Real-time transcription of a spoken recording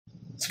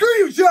Screw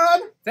you, John!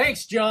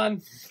 Thanks,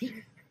 John.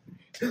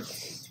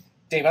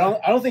 Dave, I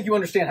don't think you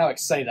understand how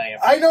excited I am.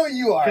 I know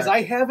you are. Because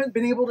I haven't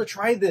been able to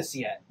try this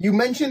yet. You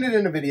mentioned it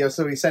in a video,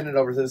 so we sent it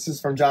over. This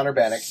is from John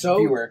Urbanic, so,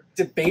 viewer.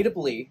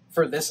 Debatably,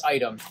 for this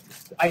item,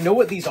 I know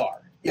what these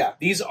are. Yeah.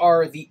 These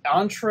are the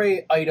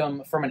entree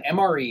item from an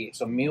MRE,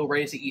 so meal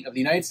ready to eat, of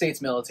the United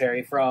States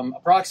military from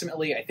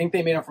approximately, I think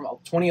they made them from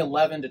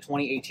 2011 to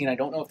 2018. I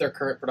don't know if they're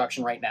current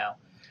production right now.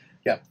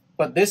 Yeah.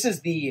 But this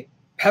is the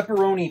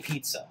pepperoni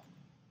pizza.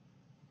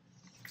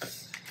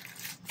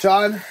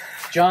 John,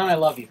 I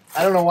love you.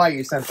 I don't know why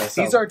you sent this.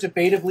 These are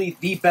debatably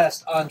the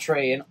best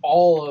entree in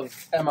all of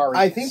MREs.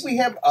 I think we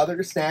have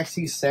other snacks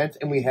he sent,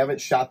 and we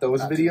haven't shot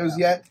those videos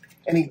yet.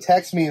 And he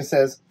texts me and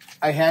says,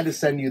 I had to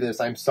send you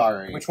this. I'm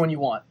sorry. Which one you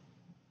want?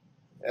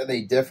 Are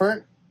they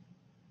different?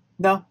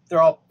 No,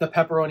 they're all the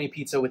pepperoni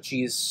pizza with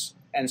cheese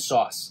and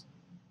sauce.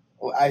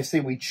 Well, I say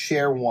we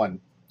share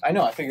one. I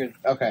know, I figured.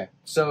 Okay.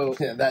 So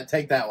yeah,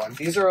 take that one.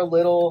 These are a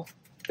little,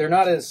 they're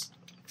not as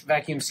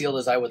vacuum sealed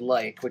as I would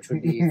like, which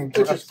would be,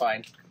 which is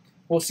fine.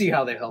 We'll see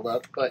how they held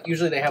up, but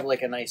usually they have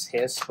like a nice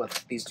hiss,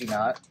 but these do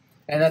not.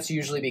 And that's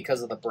usually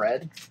because of the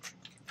bread.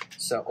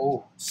 So,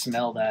 oh,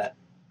 smell that.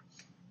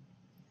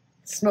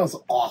 It smells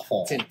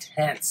awful. It's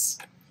intense.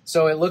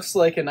 So it looks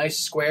like a nice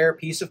square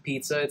piece of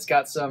pizza. It's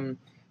got some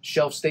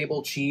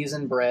shelf-stable cheese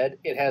and bread.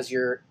 It has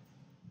your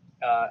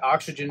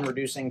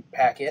oxygen-reducing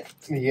packet.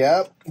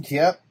 Yep.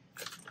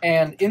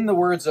 And in the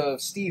words of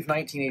Steve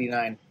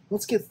 1989,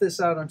 let's get this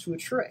out onto a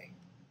tray.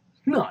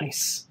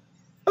 Nice.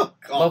 Oh,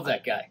 love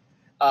that guy.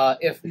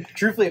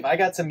 Truthfully, if I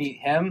got to meet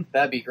him,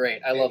 that'd be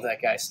great. I love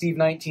that guy. Steve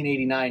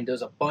 1989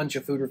 does a bunch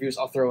of food reviews.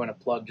 I'll throw in a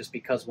plug just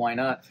because why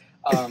not?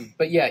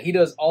 But yeah, he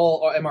does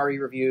all MRE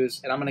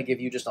reviews, and I'm going to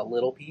give you just a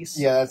little piece.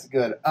 Yeah, that's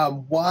good.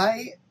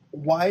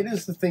 Why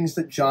does the things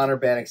that John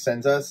Urbanic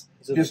sends us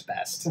just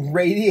best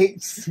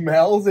radiate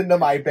smells into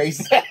my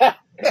basement?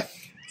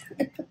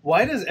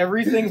 Why does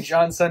everything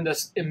John sends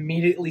us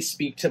immediately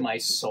speak to my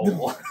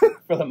soul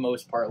for the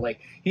most part?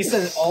 Like, he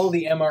sends all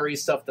the MRE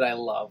stuff that I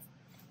love.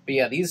 But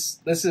yeah,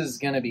 this is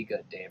going to be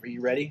good, Dave. Are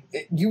you ready?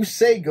 You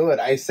say good.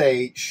 I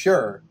say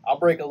sure. I'll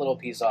break a little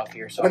piece off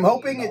here. So I'm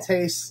hoping it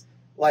tastes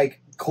like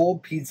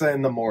cold pizza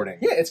in the morning.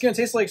 Yeah, it's going to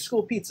taste like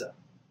school pizza.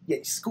 Yeah,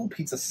 school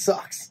pizza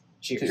sucks.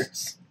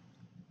 Cheers.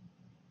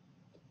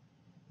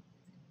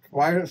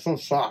 Why is it so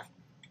soft?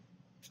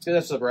 See,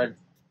 that's the bread.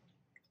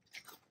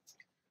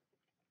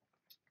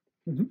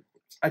 Mm-hmm.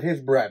 I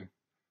taste bread.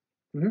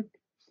 Mm-hmm.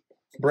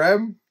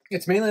 Bread?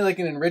 It's mainly like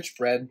an enriched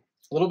bread,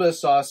 a little bit of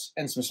sauce,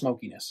 and some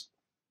smokiness.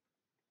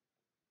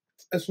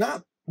 It's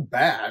not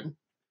bad.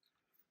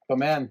 But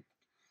man,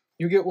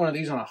 you get one of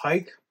these on a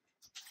hike,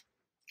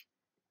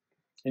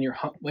 and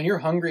when you're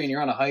hungry and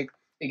you're on a hike,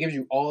 it gives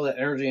you all that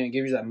energy and it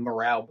gives you that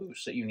morale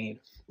boost that you need.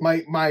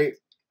 My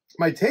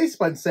taste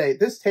buds say,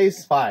 this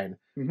tastes fine.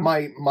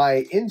 Mm-hmm.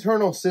 My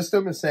internal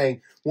system is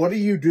saying, what are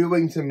you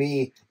doing to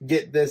me?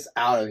 Get this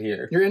out of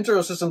here. Your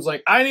internal system's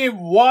like, I need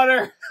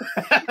water.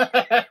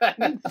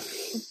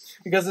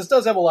 Because this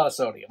does have a lot of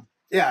sodium.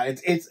 Yeah,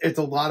 it's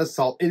a lot of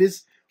salt.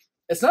 It's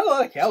not a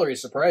lot of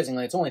calories,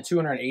 surprisingly. It's only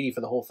 280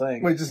 for the whole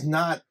thing. Which is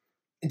not,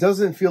 it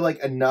doesn't feel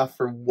like enough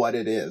for what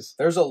it is.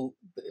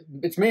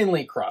 It's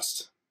mainly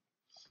crust.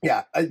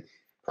 Yeah.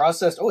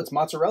 Processed, it's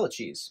mozzarella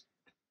cheese.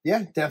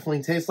 Yeah,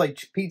 definitely tastes like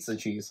pizza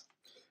cheese.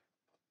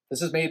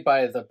 This is made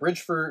by the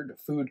Bridgford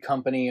Food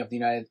Company of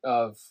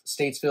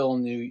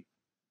Statesville,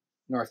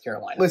 North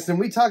Carolina. Listen,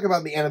 we talk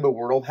about the end of the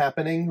world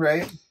happening,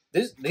 right?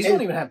 These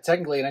don't even have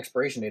technically an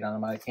expiration date on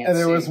them. I can't see. And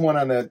there was one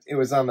it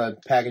was on the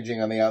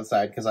packaging on the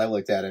outside because I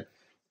looked at it.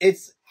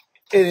 It's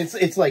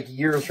like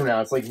years from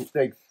now. It's like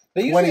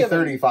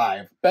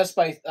 2035. Best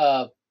by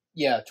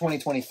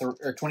 2023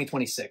 or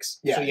 2026.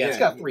 Yeah, so it's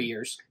got 3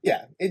 years.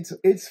 Yeah,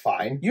 it's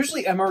fine.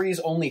 Usually MREs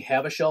only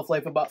have a shelf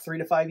life of about 3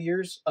 to 5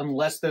 years,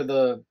 unless they're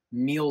the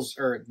meals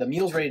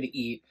ready to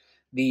eat.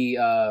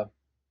 The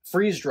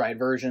freeze dried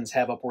versions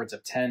have upwards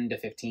of 10 to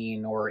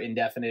 15 or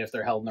indefinite if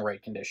they're held in the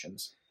right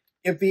conditions.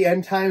 If the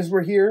end times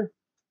were here,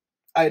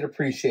 I'd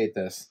appreciate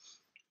this.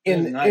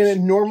 In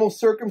normal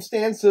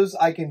circumstances,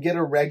 I can get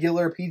a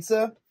regular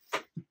pizza.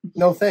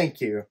 No, thank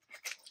you.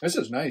 This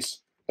is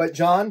nice. But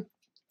John,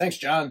 thanks,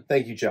 John.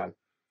 Thank you, John.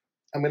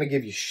 I'm going to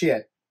give you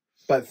shit,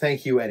 but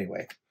thank you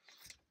anyway.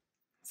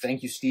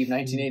 Thank you, Steve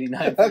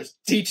 1989, for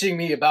teaching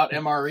me about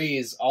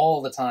MREs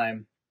all the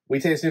time. We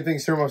taste new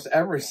things here almost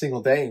every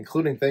single day,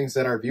 including things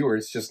that our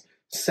viewers just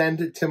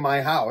send it to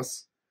my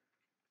house.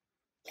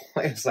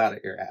 Play us out of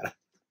here, Adam.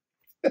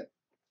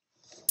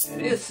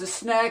 It's a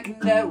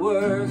snack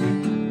network.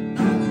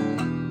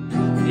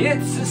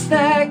 It's a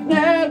snack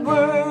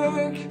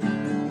network.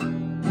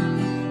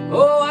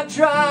 Oh, I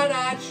tried,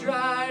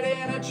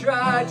 and I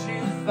tried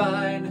to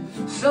find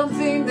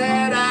something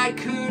that I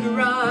could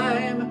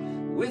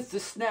rhyme with the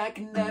snack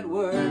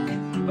network.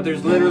 But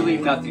there's literally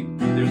nothing.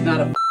 There's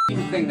not a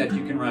thing that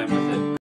you can rhyme with it.